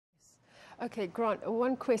Okay, Grant,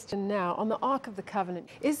 one question now. On the Ark of the Covenant,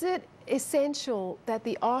 is it essential that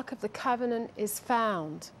the Ark of the Covenant is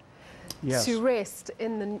found Yes. to rest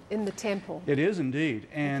in the temple? It is indeed.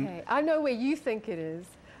 And okay. I know where you think it is.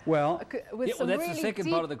 well, With some that's really the second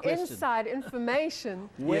deep part of the question. inside information.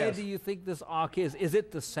 Where Yes. do you think this ark is? Is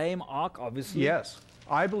it the same ark, obviously? yes,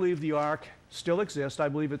 I believe the ark still exists. I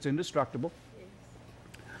believe it's indestructible.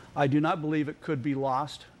 I do not believe it could be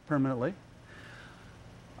lost permanently.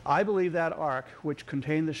 I believe that ark, which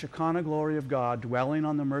contained the Shekinah glory of God dwelling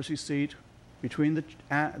on the mercy seat between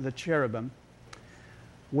the cherubim,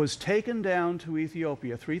 was taken down to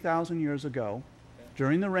Ethiopia 3,000 years ago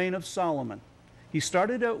during the reign of Solomon. He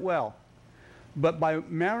started out well, but by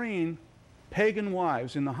marrying pagan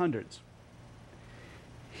wives in the hundreds,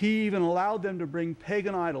 he even allowed them to bring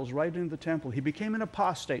pagan idols right into the temple. He became an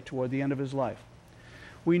apostate toward the end of his life.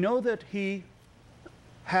 We know that he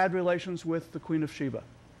had relations with the Queen of Sheba,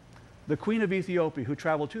 the Queen of Ethiopia, who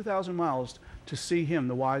traveled 2,000 miles to see him,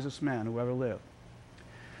 the wisest man who ever lived.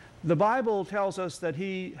 The Bible tells us that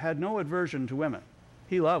he had no aversion to women.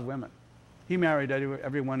 He loved women. He married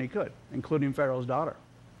everyone he could, including Pharaoh's daughter.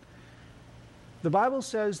 The Bible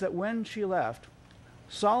says that when she left,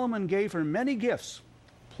 Solomon gave her many gifts,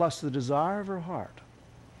 plus the desire of her heart.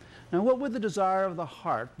 Now, what would the desire of the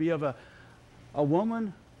heart be of a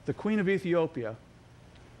woman, the Queen of Ethiopia,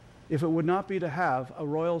 if it would not be to have a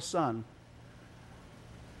royal son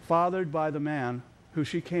fathered by the man who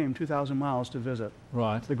she came 2,000 miles to visit,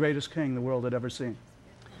 Right. the greatest king the world had ever seen?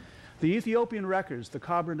 The Ethiopian records, the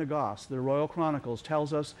Kabra Nagast, the Royal Chronicles,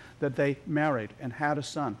 tells us that they married and had a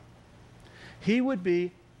son. He would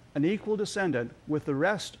be an equal descendant with the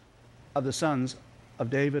rest of the sons of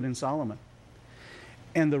David and Solomon.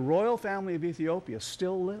 And the royal family of Ethiopia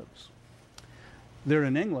still lives. They're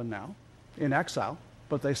in England now, in exile,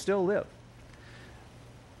 but they still live.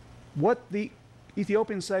 What the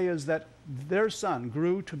Ethiopians say is that their son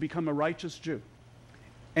grew to become a righteous Jew.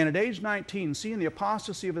 And at age 19, seeing the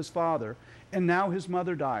apostasy of his father, and now his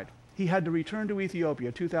mother died, he had to return to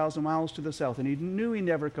Ethiopia, 2,000 miles to the south, and he knew he'd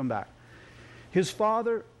never come back. His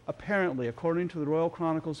father, apparently, according to the Royal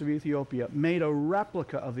Chronicles of Ethiopia, made a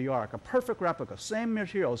replica of the ark, a perfect replica, same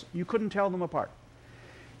materials, you couldn't tell them apart,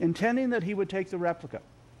 intending that he would take the replica.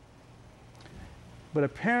 But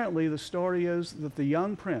apparently the story is that the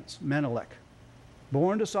young prince, Menelik,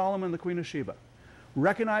 born to Solomon, the Queen of Sheba,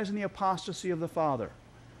 recognizing the apostasy of the father,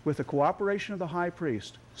 with the cooperation of the high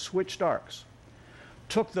priest, switched arks,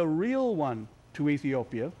 took the real one to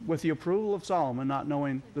Ethiopia with the approval of Solomon, not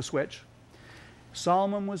knowing the switch.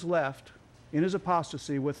 Solomon was left in his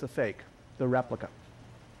apostasy with the fake, the replica.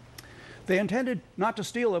 They intended not to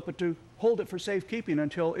steal it, but to hold it for safekeeping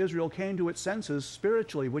until Israel came to its senses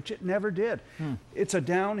spiritually, which it never did. It's a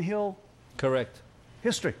downhill Correct.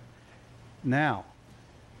 history. Now,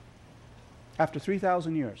 after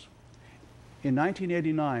 3,000 years, in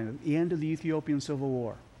 1989, at the end of the Ethiopian Civil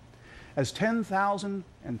War, as 10,000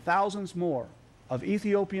 and thousands more of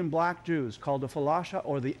Ethiopian black Jews, called the Falasha,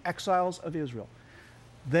 or the exiles of Israel,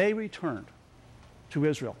 they returned to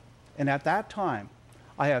Israel. And at that time,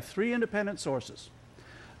 I have three independent sources.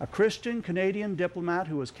 A Christian Canadian diplomat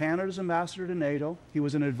who was Canada's ambassador to NATO. He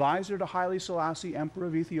was an advisor to Haile Selassie, Emperor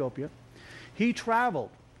of Ethiopia. He traveled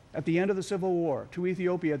at the end of the Civil War to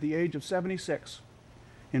Ethiopia at the age of 76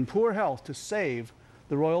 in poor health to save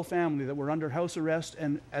the royal family that were under house arrest.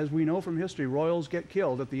 And as we know from history, royals get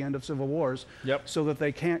killed at the end of civil wars so that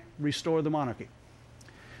they can't restore the monarchy.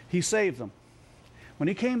 He saved them. When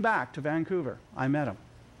he came back to Vancouver, I met him.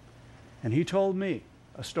 And he told me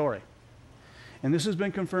a story. And this has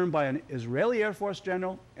been confirmed by an Israeli Air Force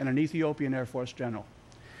general and an Ethiopian Air Force general,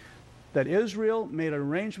 that Israel made an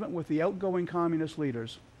arrangement with the outgoing communist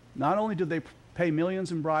leaders. Not only did they pay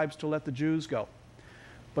millions in bribes to let the Jews go,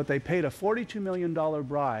 but they paid a $42 million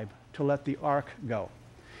bribe to let the ark go,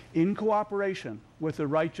 in cooperation with the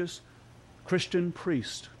righteous Christian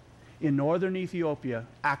priest in northern Ethiopia,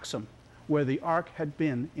 Axum, where the ark had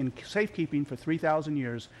been in safekeeping for 3,000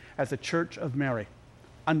 years at the Church of Mary,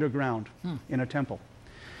 underground in a temple.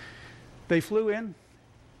 They flew in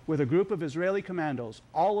with a group of Israeli commandos,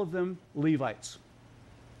 all of them Levites,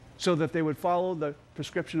 so that they would follow the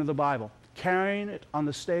prescription of the Bible, carrying it on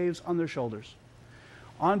the staves on their shoulders,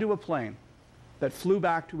 onto a plane that flew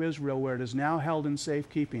back to Israel, where it is now held in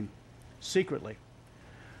safekeeping, secretly.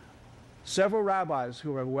 Several rabbis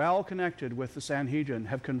who are well connected with the Sanhedrin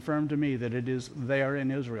have confirmed to me that it is there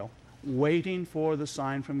in Israel, waiting for the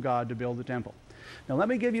sign from God to build the temple. Now let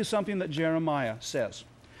me give you something that Jeremiah says.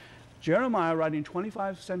 Jeremiah, writing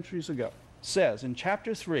 25 centuries ago, says in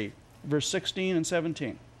chapter 3, verse 16 and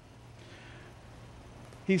 17,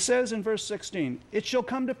 He says in verse 16, "It shall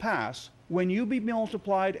come to pass when you be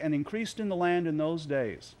multiplied and increased in the land in those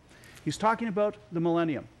days." He's talking about the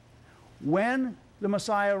millennium. When the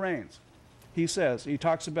Messiah reigns, he says, he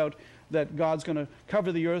talks about that God's going to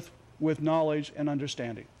cover the earth with knowledge and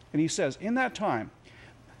understanding. And he says, in that time,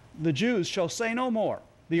 the Jews shall say no more,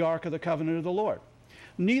 the ark of the covenant of the Lord.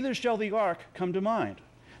 Neither shall the ark come to mind.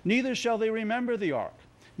 Neither shall they remember the ark.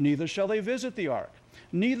 Neither shall they visit the ark.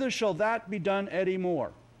 Neither shall that be done any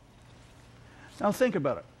more. Now think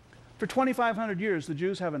about it. For 2,500 years, the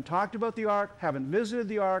Jews haven't talked about the ark, haven't visited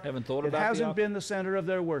the ark. Haven't thought about the ark. It hasn't been the center of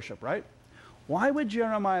their worship, right? Why would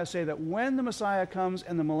Jeremiah say that when the Messiah comes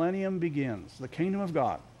and the millennium begins, the kingdom of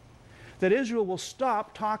God, that Israel will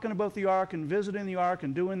stop talking about the ark and visiting the ark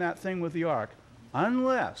and doing that thing with the ark,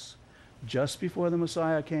 unless just before the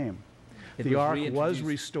Messiah came, the ark was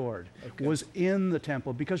restored, was in the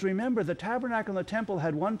temple? Because remember, the tabernacle and the temple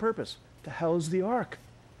had one purpose, to house the ark.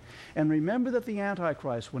 And remember that the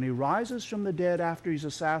Antichrist, when he rises from the dead after he's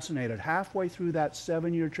assassinated, halfway through that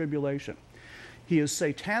 7-year tribulation, he is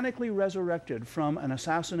satanically resurrected from an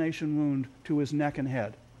assassination wound to his neck and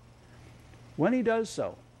head. When he does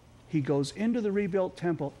so, he goes into the rebuilt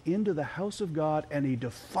temple, into the house of God, and he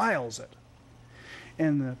defiles it.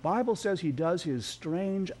 And the Bible says he does his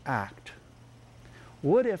strange act.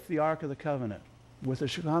 What if the Ark of the Covenant, with the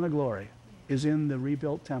Shekinah glory, is in the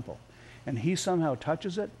rebuilt temple, and he somehow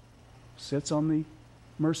touches it, sits on the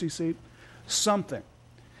mercy seat? Something.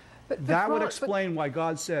 That would explain why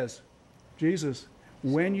God says, Jesus,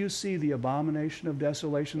 when you see the abomination of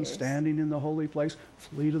desolation standing in the holy place,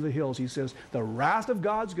 flee to the hills. He says, the wrath of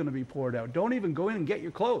God's going to be poured out. Don't even go in and get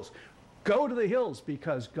your clothes. Go to the hills,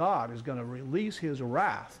 because God is going to release his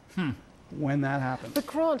wrath when that happens. But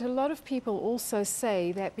Grant, a lot of people also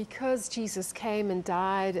say that because Jesus came and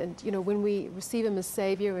died, and when we receive him as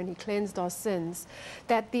Savior and he cleansed our sins,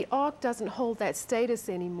 that the ark doesn't hold that status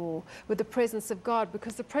anymore with the presence of God,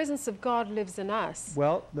 because the presence of God lives in us.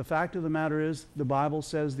 Well, the fact of the matter is, the Bible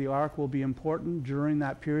says the ark will be important during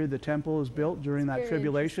that period the temple is built, during that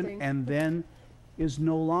tribulation, and then is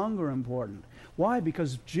no longer important. Why?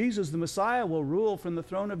 Because Jesus, the Messiah, will rule from the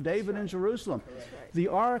throne of David in Jerusalem. The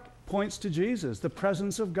ark points to Jesus, the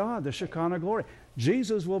presence of God, the Shekinah glory.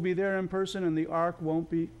 Jesus will be there in person, and the ark won't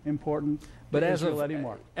be important to Israel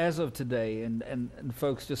anymore. As of today, and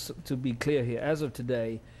folks, just to be clear here, as of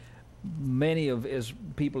today, many of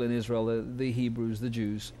people in Israel, the Hebrews, the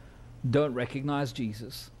Jews, don't recognize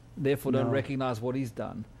Jesus, therefore don't recognize what he's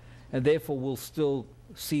done, and therefore will still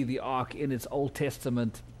see the ark in its Old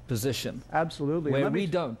Testament position. Absolutely. Where we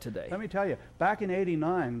don't today. Let me tell you, back in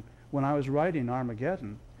 '89, when I was writing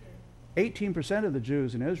Armageddon, 18% of the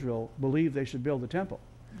Jews in Israel believed they should build a temple.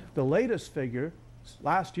 The latest figure,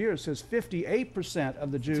 last year, says 58%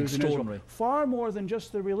 of the Jews in Israel. Far more than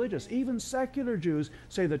just the religious. Even secular Jews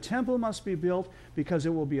say the temple must be built because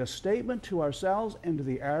it will be a statement to ourselves and to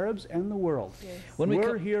the Arabs and the world. Yes.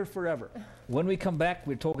 We're here forever. When we come back,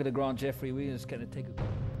 we're talking to Grant Jeffrey. We're just going to take a...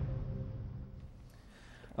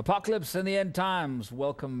 Apocalypse and the End Times.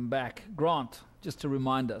 Welcome back. Grant, just to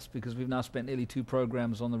remind us, because we've now spent nearly 2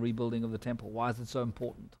 programs on the rebuilding of the temple, why is it so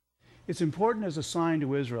important? It's important as a sign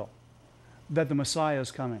to Israel that the Messiah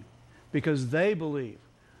is coming, because they believe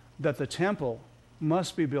that the temple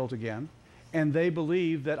must be built again, and they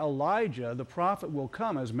believe that Elijah, the prophet, will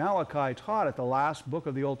come, as Malachi taught at the last book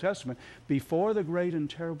of the Old Testament, before the great and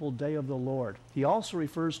terrible day of the Lord. He also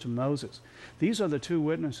refers to Moses. These are the 2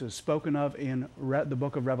 witnesses spoken of in the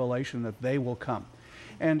book of Revelation, that they will come.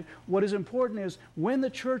 And what is important is, when the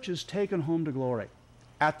church is taken home to glory,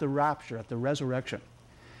 at the rapture, at the resurrection,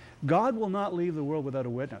 God will not leave the world without a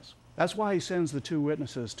witness. That's why he sends the 2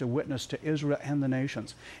 witnesses to witness to Israel and the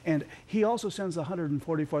nations. And he also sends the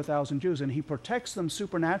 144,000 Jews, and he protects them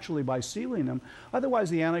supernaturally by sealing them. Otherwise,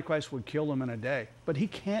 the Antichrist would kill them in a day. But he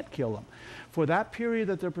can't kill them. For that period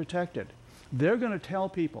that they're protected, they're going to tell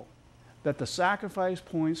people that the sacrifice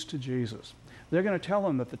points to Jesus. They're going to tell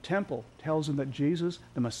them that the temple tells them that Jesus,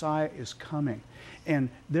 the Messiah, is coming. And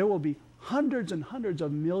there will be hundreds and hundreds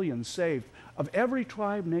of millions saved of every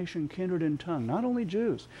tribe, nation, kindred, and tongue, not only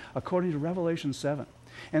Jews, according to Revelation 7.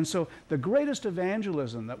 And so the greatest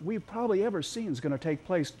evangelism that we've probably ever seen is going to take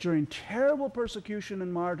place during terrible persecution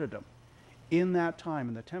and martyrdom in that time,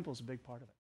 and the temple's a big part of it.